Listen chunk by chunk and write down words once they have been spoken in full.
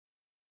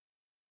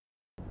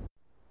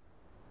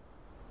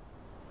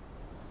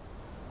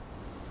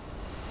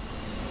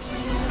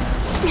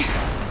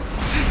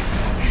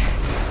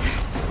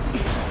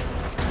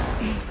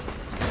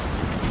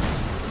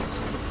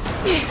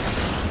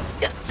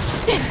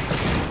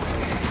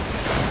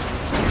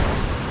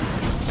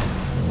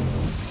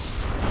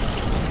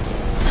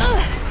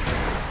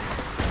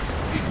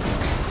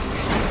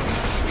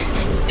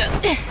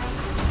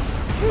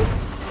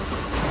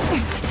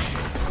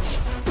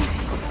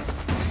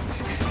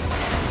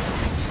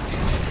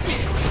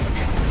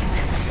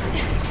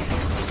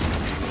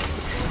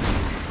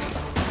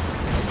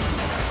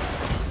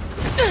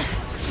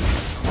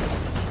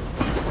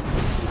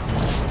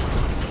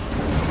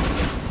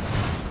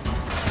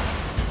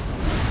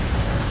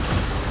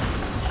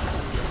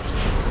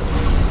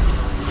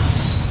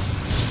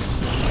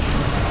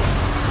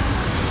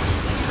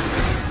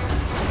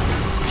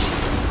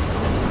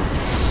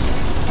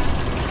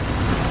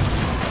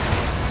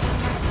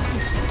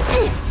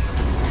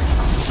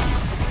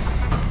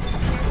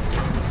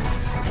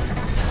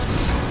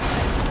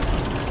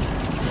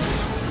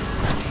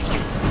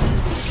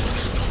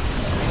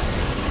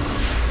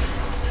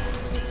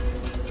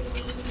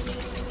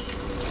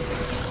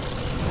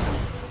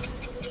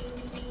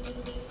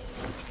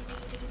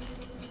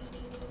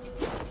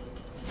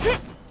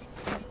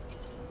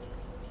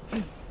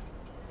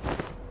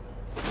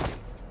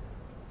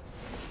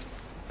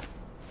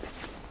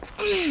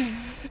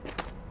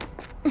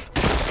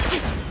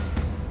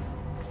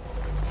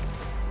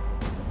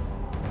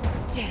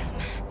Damn.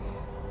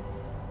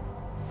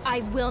 I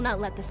will not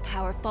let this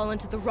power fall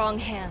into the wrong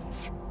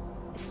hands.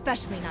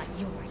 Especially not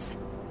yours.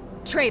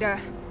 Traitor.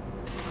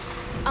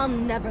 I'll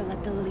never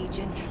let the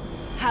Legion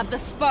have the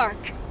spark.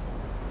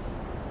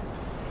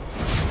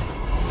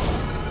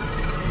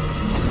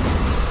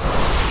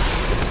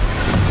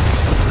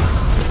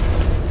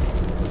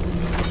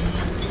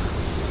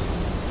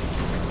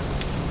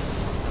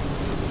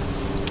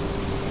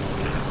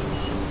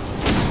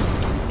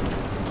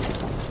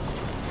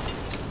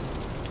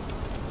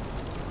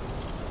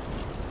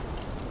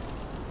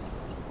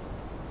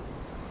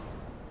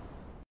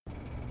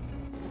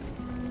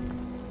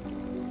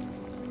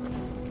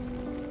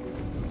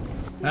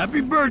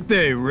 Happy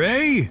birthday,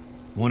 Ray!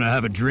 Wanna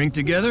have a drink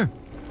together?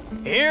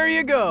 Here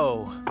you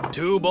go.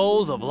 2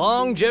 bowls of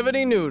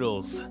longevity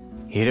noodles.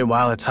 Eat it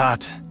while it's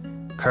hot.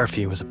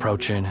 Curfew is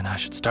approaching and I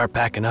should start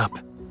packing up.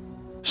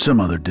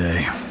 Some other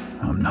day.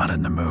 I'm not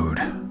in the mood.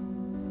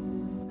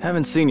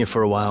 Haven't seen you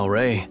for a while,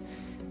 Ray.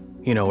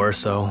 You know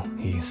Urso.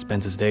 He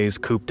spends his days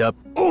cooped up.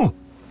 Oh!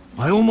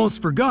 I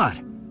almost forgot.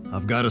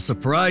 I've got a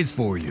surprise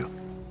for you.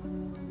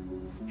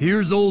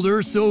 Here's old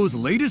Urso's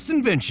latest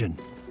invention.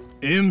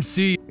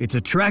 MC. It's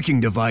a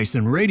tracking device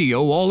and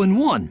radio all in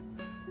one.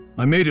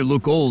 I made it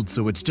look old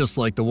so it's just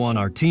like the one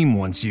our team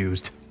once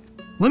used.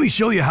 Let me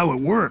show you how it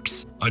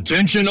works.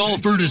 Attention all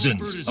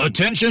Furtisans!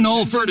 Attention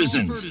all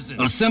Furtisans!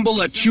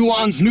 Assemble at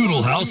Chuan's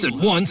Noodle House at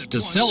once to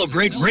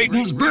celebrate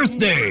Rayton's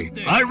birthday!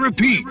 I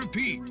repeat!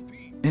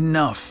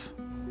 Enough.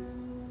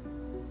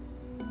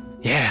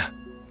 Yeah,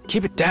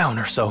 keep it down,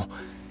 Urso.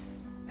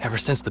 Ever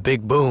since the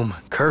big boom,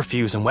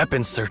 curfews and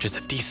weapons searches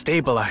have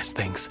destabilized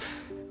things.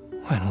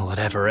 When will it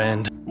ever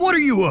end? What are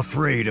you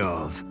afraid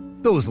of?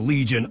 Those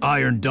Legion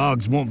iron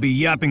dogs won't be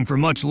yapping for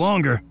much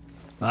longer.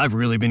 I've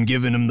really been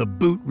giving them the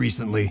boot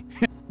recently.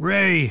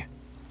 Ray,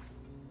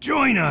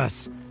 join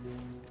us.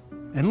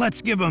 And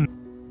let's give them...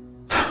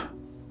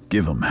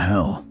 Give them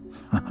hell.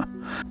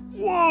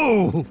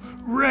 Whoa!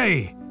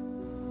 Ray!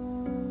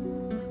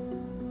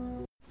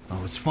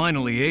 I was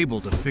finally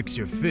able to fix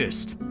your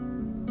fist.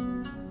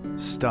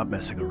 Stop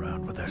messing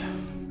around with it.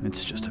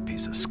 It's just a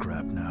piece of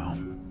scrap now.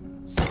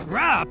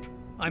 Scrap?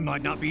 I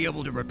might not be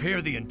able to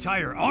repair the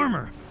entire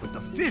armor, but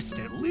the fist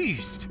at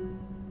least.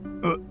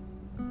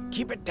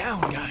 Keep it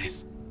down,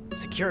 guys.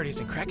 Security's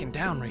been cracking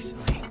down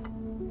recently.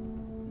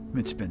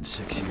 It's been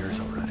 6 years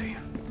already.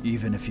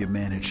 Even if you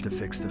manage to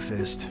fix the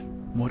fist,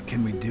 what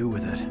can we do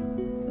with it?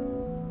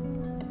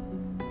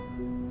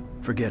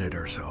 Forget it,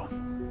 Urso.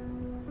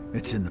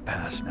 It's in the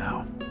past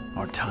now.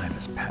 Our time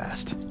has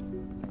passed.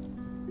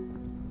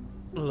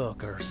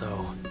 Look,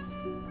 Urso.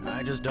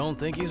 I just don't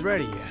think he's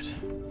ready yet.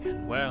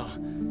 And well,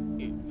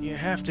 you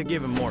have to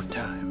give him more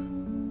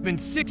time. Been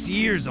 6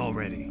 years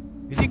already.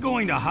 Is he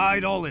going to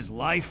hide all his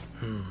life?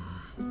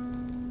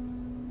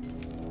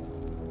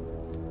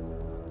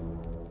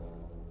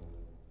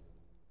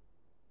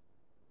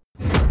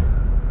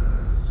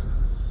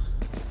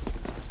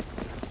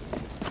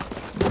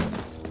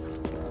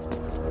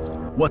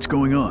 What's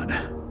going on?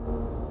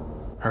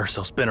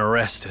 Urso's been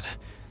arrested.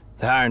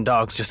 The Iron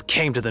Dogs just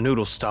came to the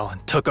noodle stall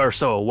and took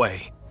Urso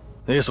away.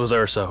 This was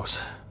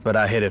Urso's, but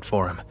I hid it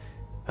for him.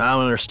 I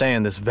don't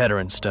understand this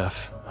veteran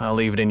stuff. I'll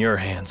leave it in your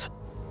hands.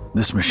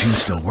 This machine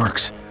still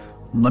works.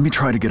 Let me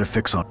try to get a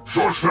fix on...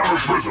 Georgetown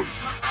Prison.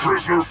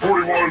 Prisoner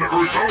 41,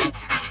 Urso.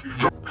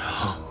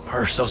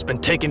 Urso's been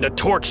taken to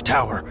Torch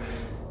Tower.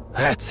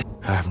 That's it.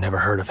 I've never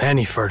heard of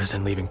any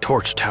Furtisan leaving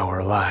Torch Tower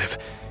alive.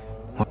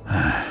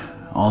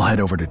 I'll head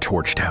over to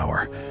Torch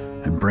Tower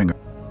and bring her...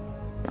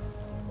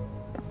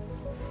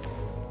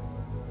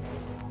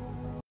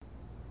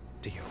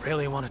 Do you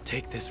really want to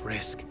take this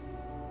risk?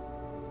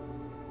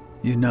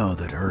 You know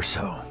that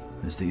Urso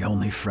is the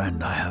only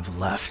friend I have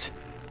left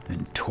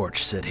in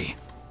Torch City.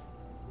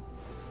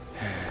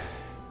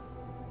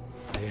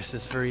 This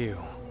is for you.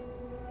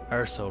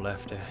 Urso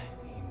left it.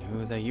 He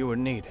knew that you would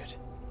need it.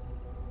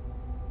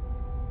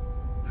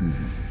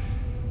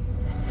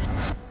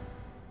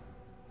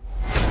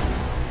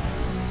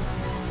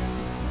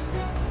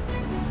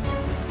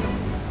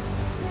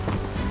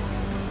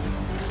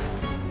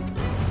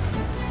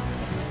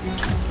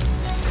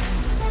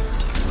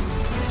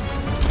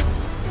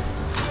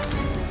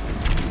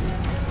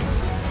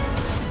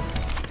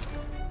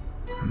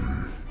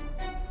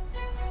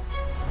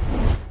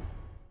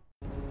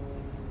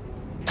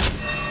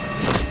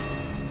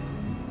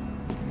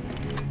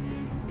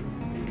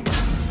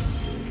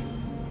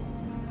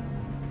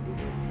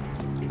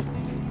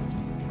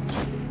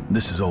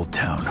 This is Old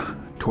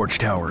Town. Torch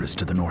Tower is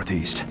to the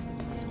northeast.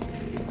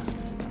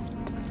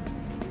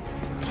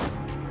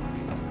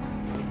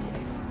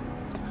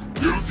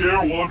 You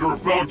dare wander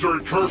about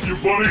during curfew,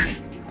 buddy?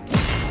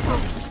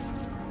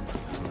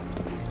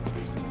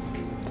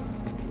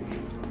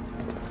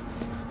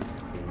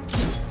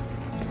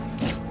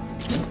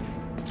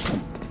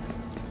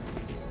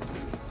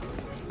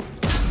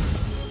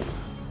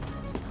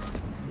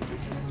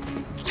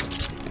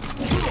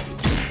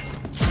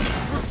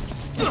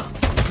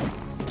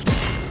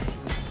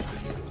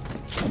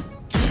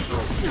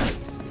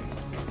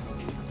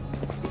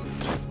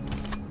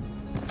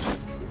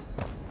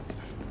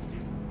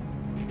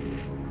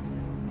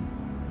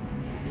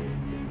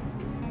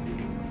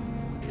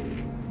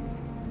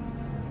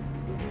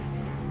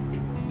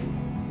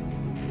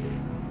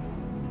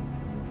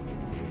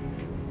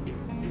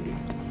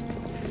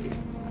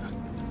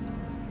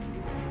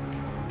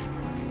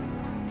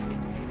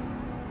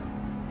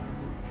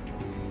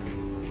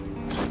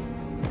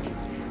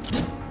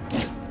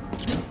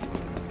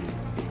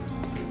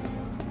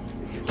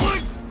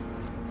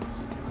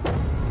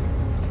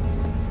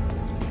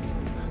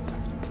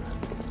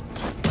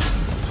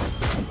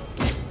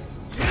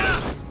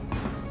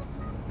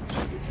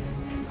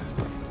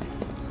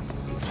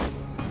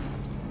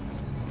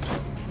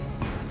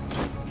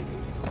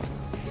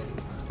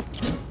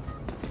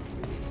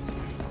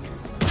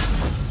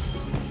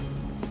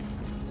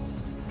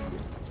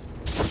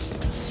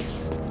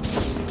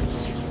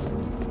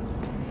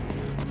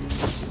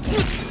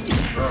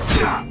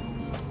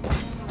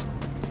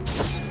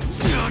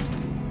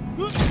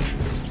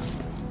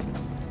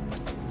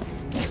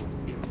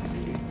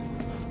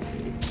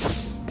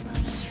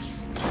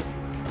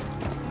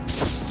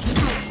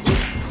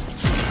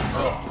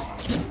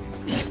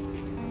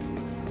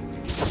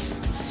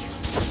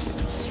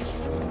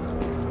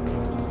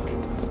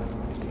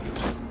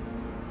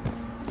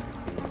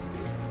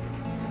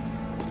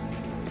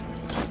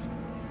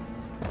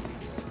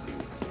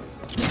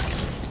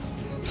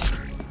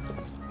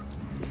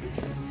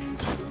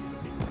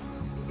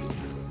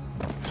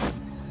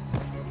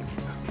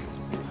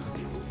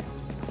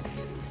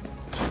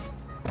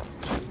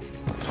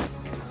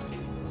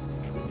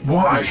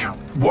 Why?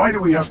 Why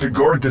do we have to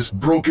guard this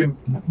broken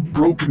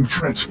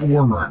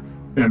transformer?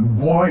 And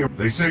why?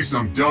 They say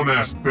some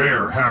dumbass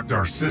bear hacked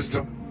our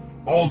system.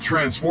 All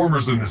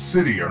transformers in the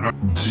city are not—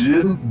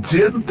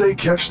 Didn't they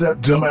catch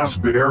that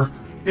dumbass bear?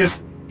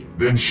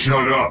 Then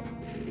shut up.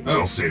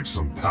 That'll save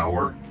some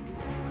power.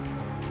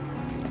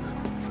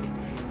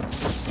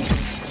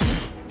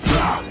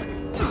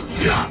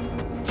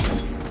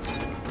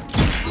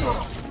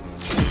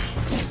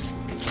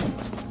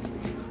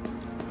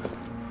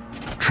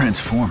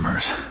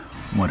 Transformers?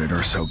 What did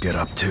Urso get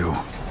up to?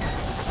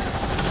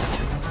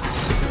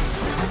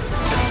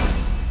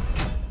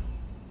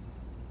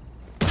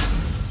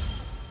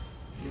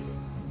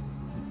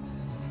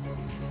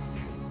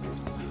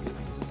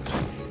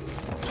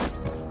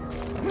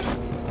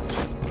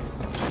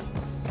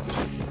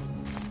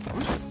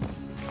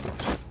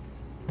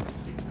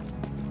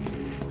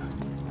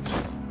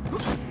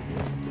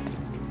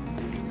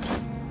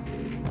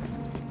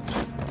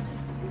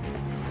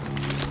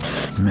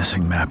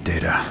 Missing map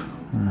data.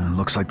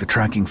 Looks like the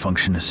tracking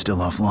function is still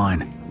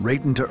offline.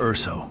 Rayton to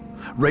Urso.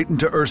 Rayton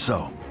to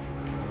Urso.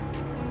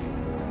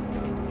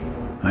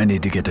 I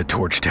need to get to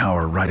Torch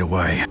Tower right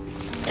away.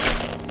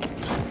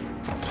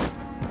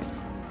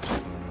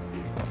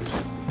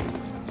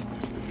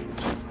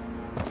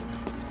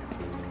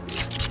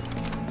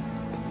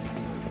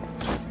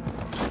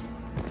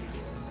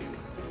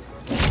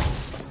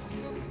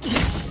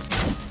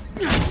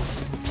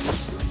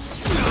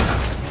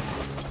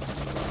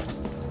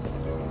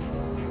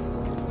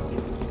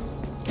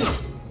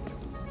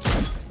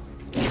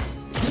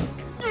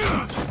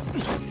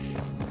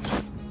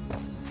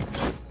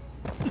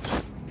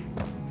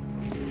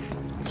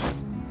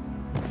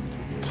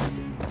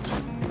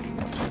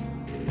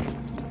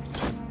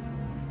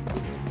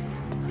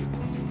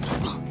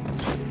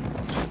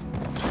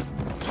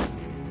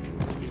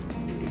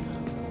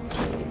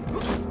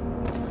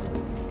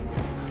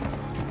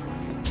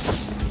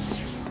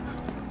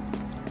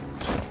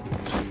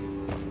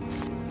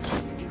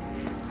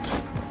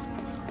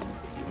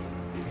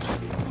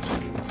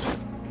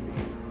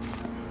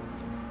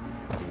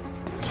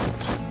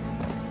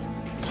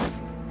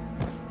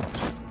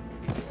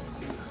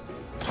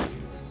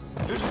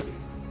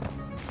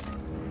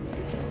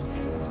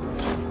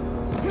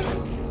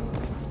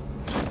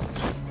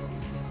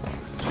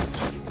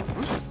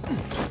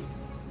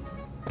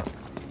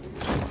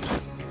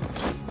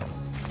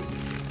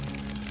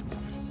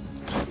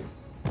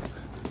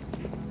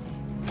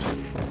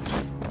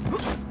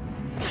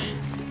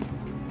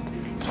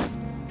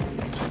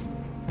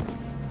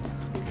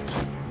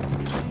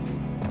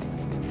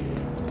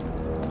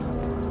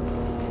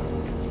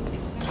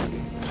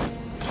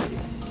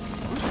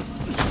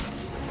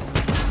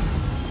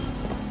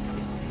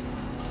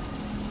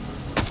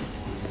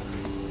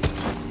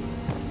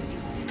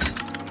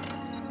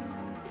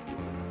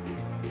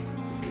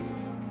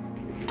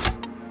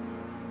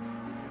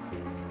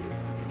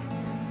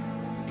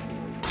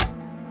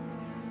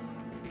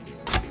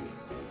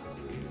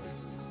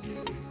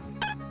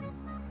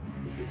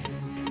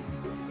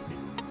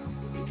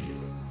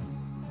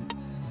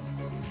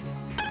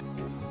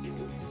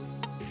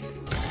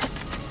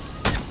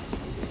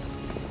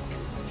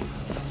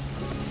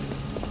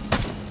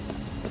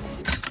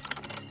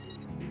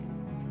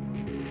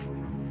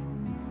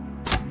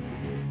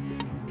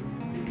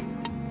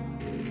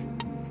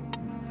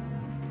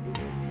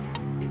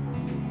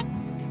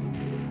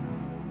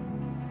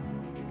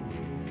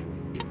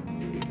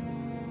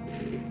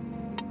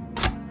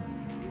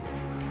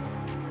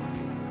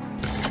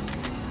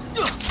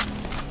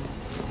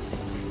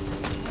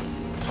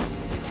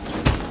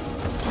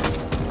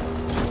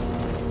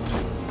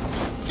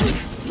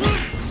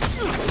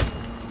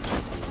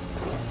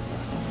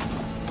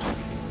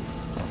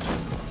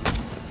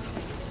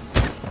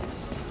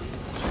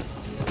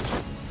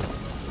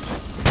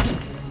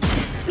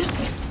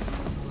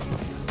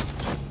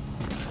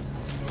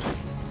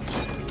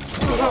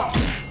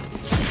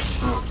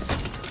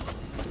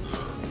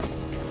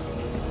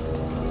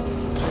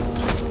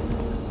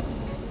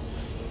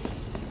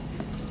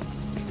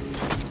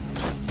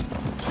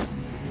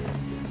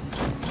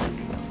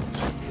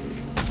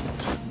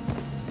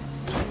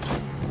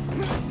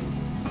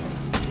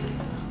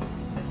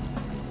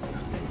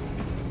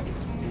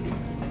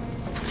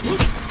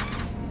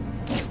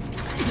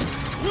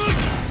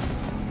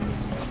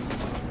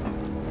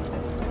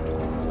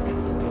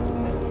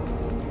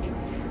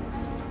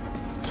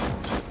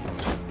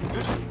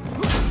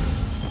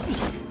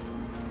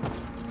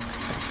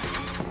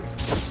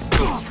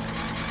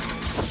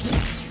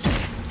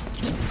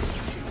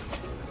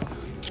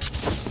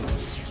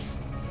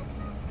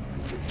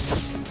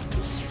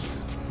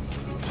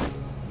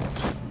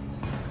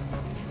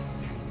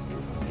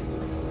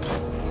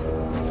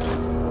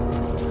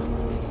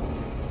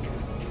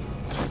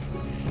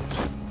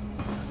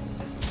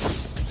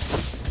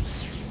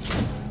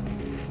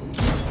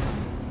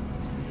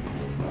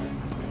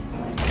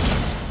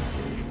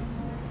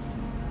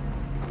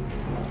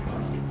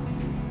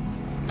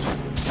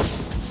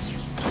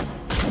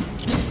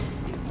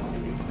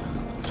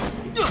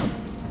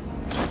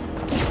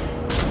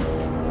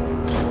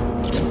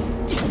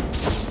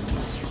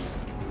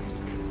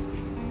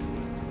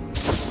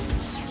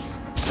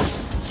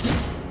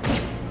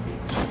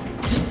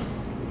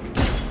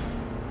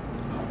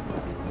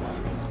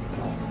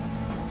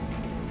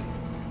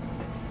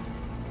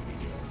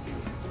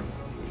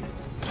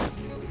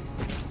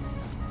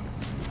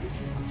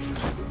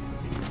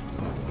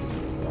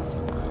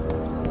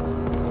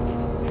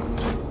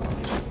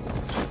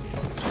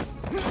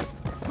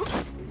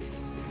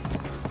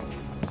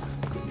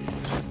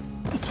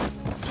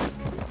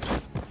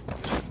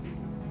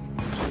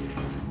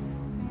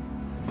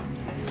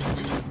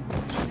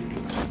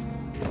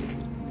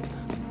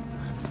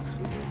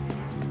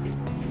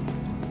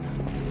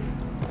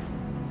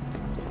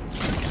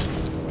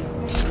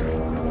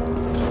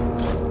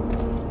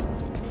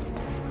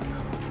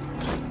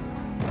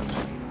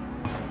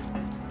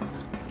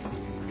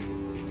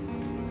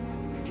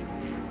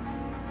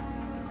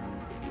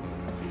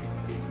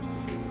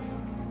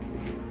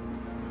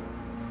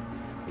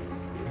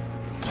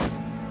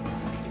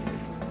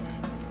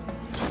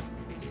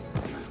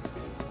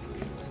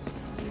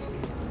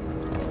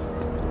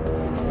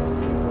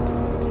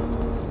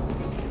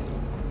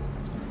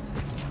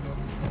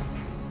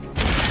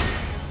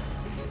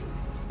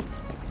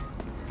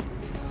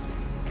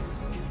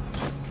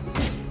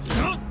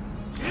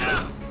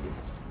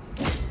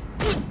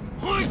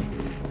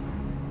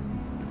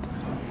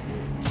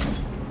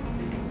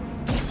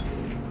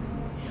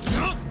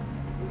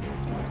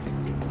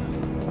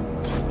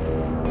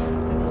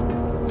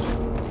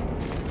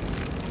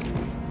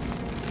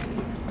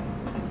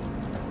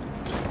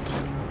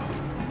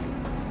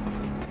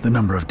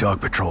 number of dog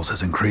patrols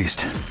has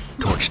increased.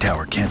 Torch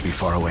Tower can't be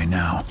far away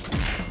now.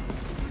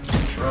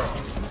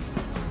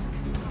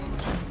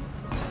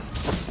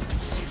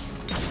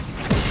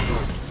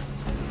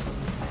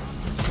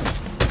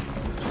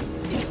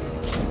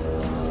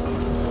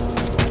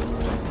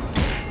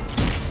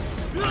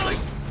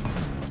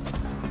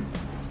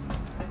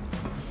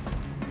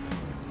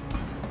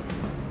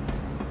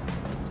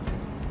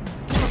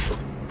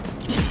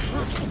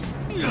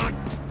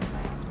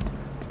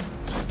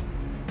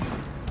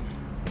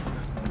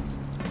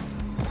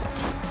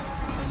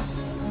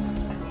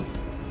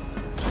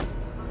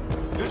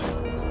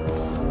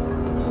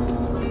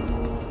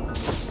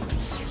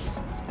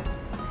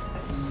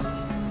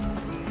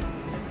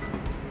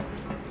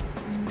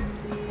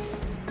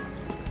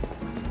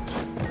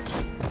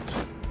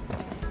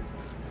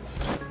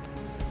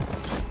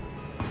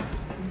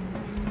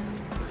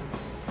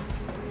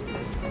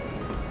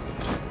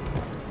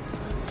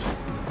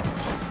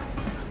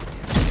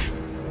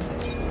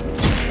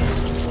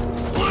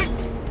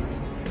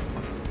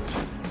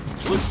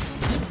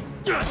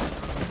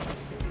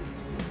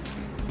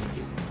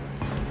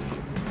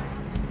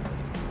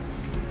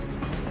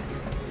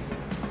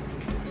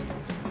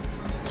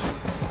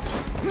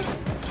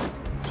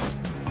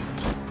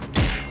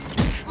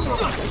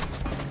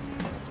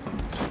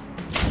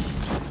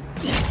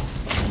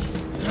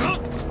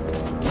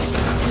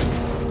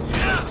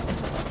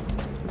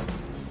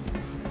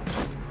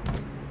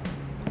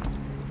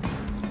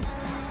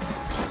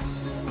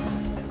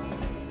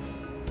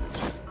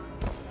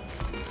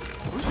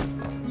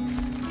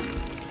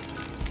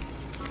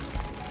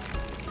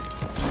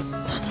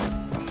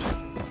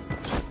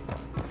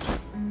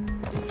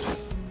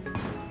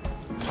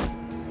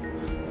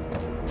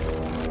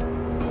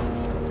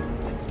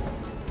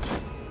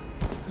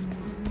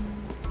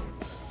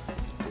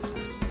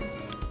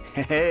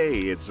 Hey,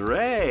 it's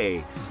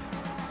Ray.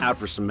 Out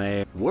for some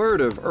mail. Word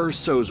of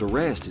Urso's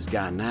arrest has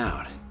gotten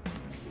out.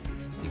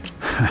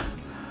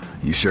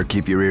 You sure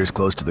keep your ears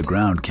close to the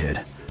ground,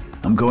 kid.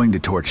 I'm going to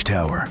Torch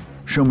Tower.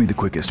 Show me the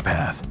quickest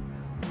path.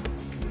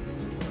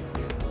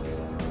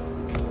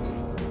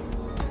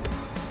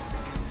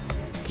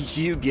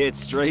 You get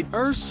straight.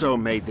 Urso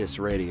made this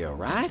radio,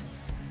 right?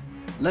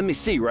 Let me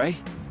see, Ray.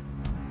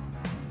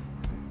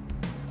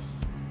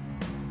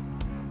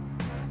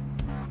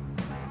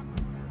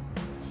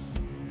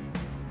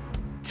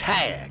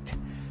 Tagged.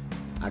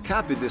 I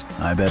copied this.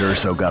 I bet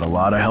Urso got a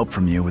lot of help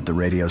from you with the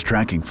radio's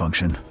tracking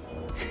function.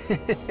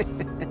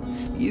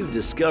 You've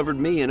discovered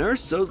me and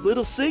Urso's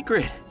little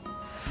secret.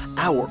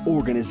 Our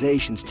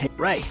organization's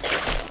Ray,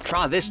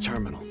 try this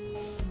terminal.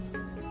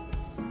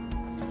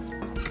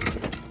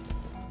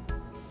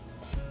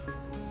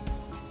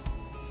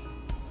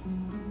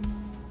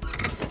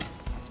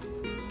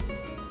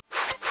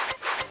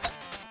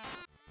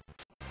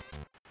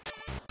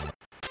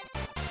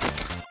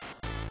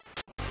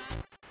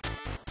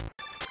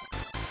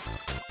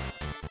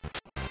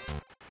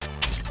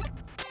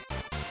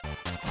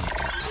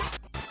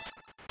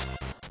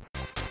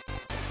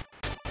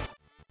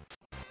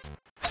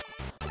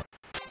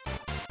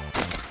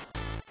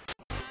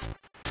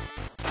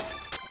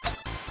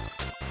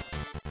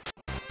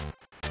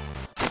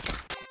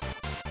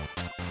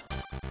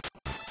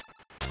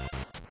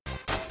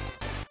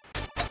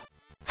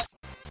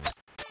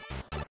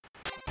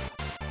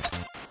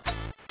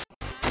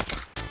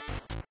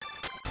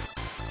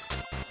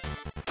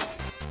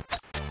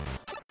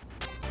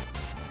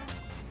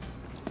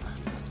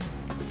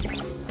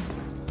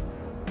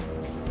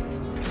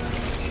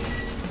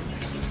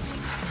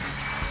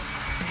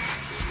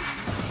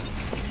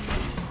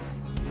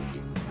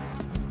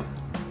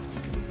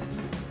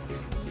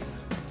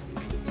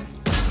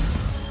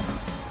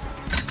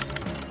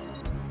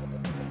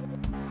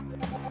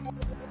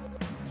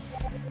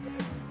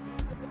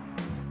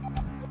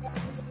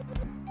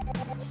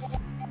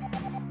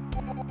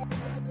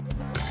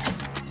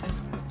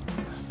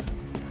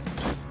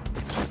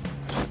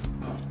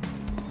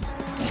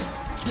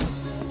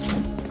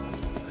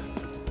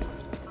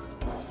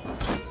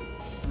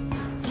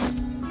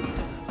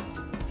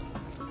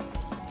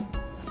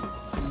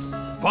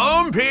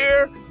 Pump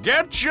here!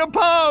 Get your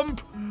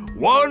pump!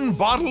 One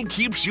bottle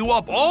keeps you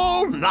up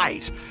all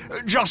night.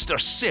 Just a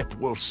sip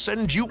will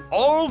send you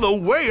all the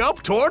way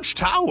up Torch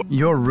Tower.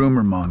 Your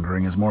rumor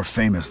mongering is more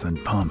famous than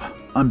Pump.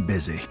 I'm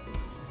busy.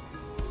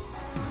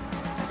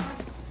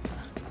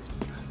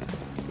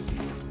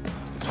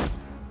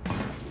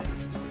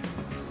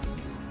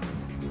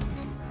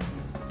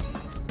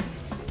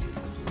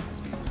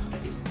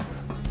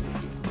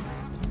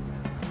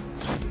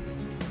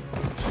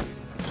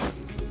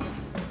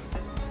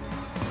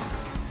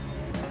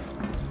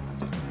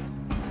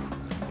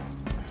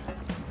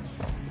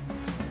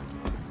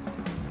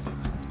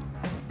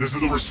 This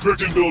is a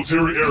restricted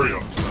military area.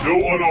 No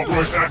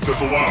unauthorized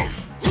access allowed.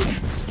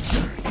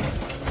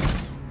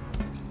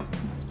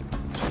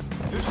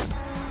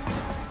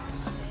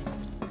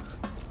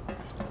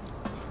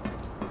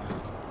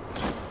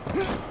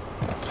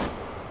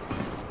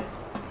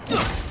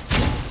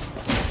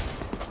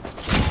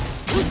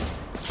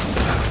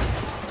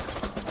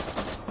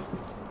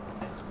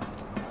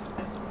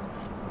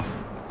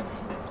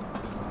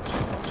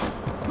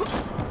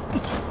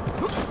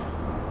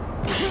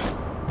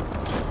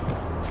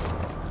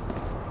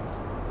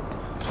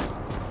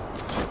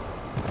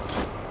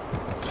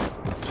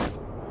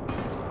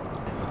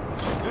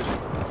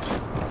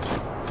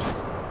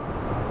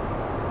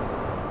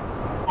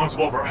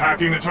 responsible for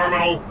hacking the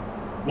terminal?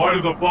 Why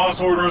did the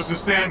boss order us to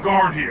stand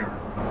guard here?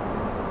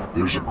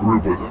 There's a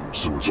group of them,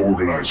 so it's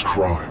organized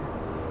crime.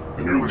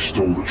 They nearly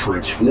stole the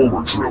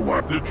transformer drill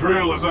lab. The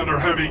drill is under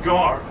heavy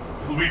guard.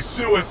 It'll be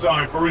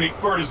suicide for any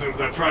partisans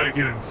that try to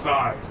get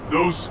inside.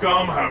 Those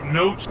scum have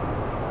no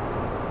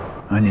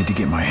I need to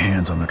get my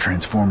hands on the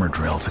transformer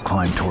drill to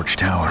climb Torch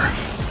Tower.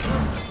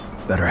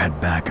 Better head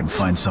back and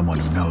find someone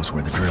who knows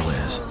where the drill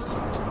is.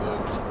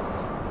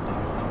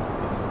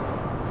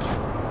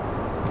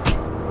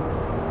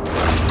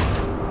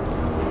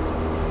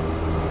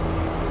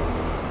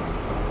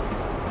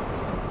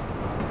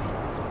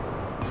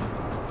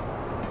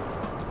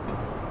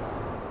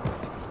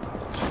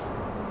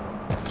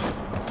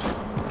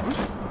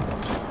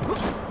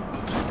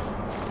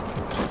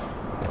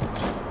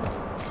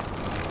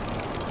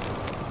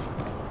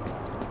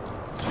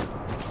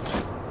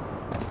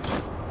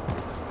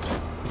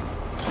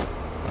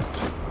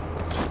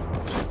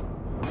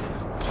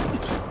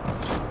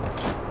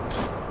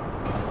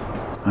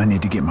 I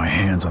need to get my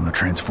hands on the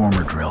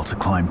transformer drill to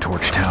climb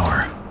Torch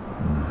Tower.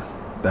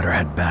 Better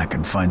head back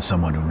and find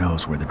someone who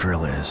knows where the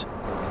drill is.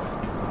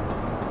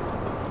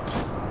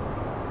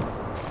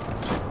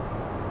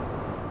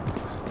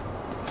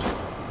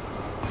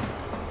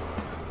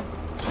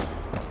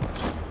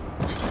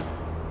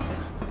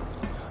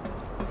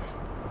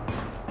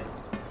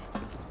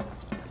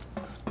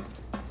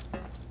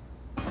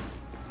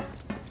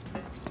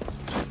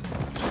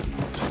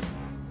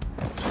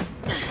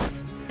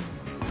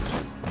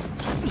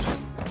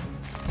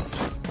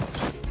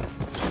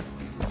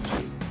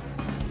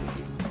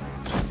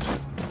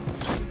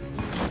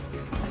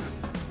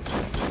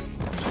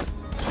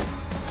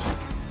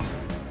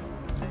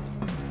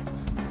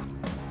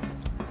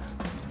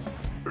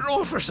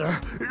 Officer,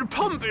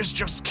 pump is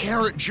just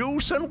carrot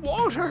juice and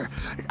water.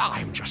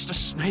 I'm just a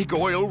snake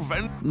oil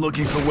vent.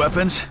 Looking for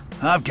weapons?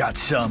 I've got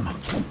some.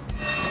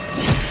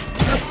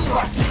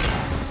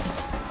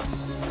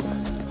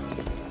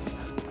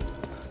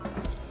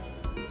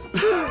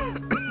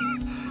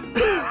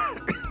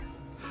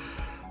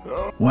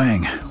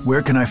 Wang,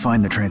 where can I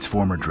find the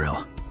transformer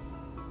drill?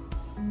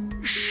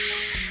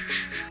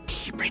 Shh,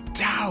 keep it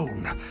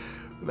down.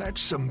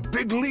 That's some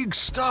big league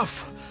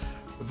stuff.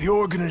 The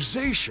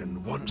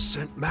organization once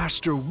sent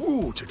Master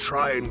Wu to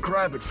try and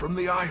grab it from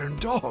the Iron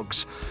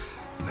Dogs.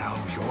 Now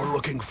you're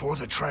looking for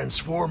the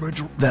transformer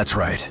That's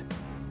right.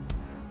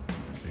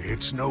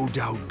 It's no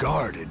doubt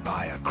guarded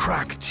by a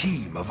crack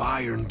team of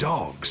Iron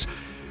Dogs.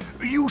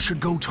 You should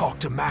go talk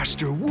to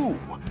Master Wu.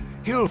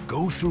 He'll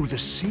go through the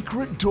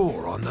secret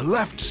door on the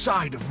left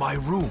side of my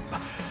room.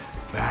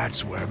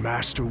 That's where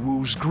Master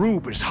Wu's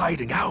group is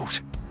hiding out.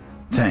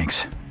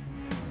 Thanks.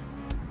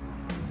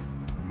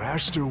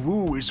 Master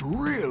Wu is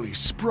really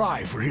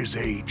spry for his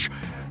age.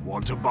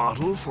 Want a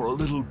bottle for a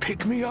little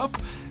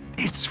pick-me-up?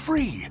 It's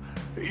free.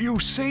 You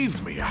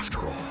saved me, after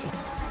all.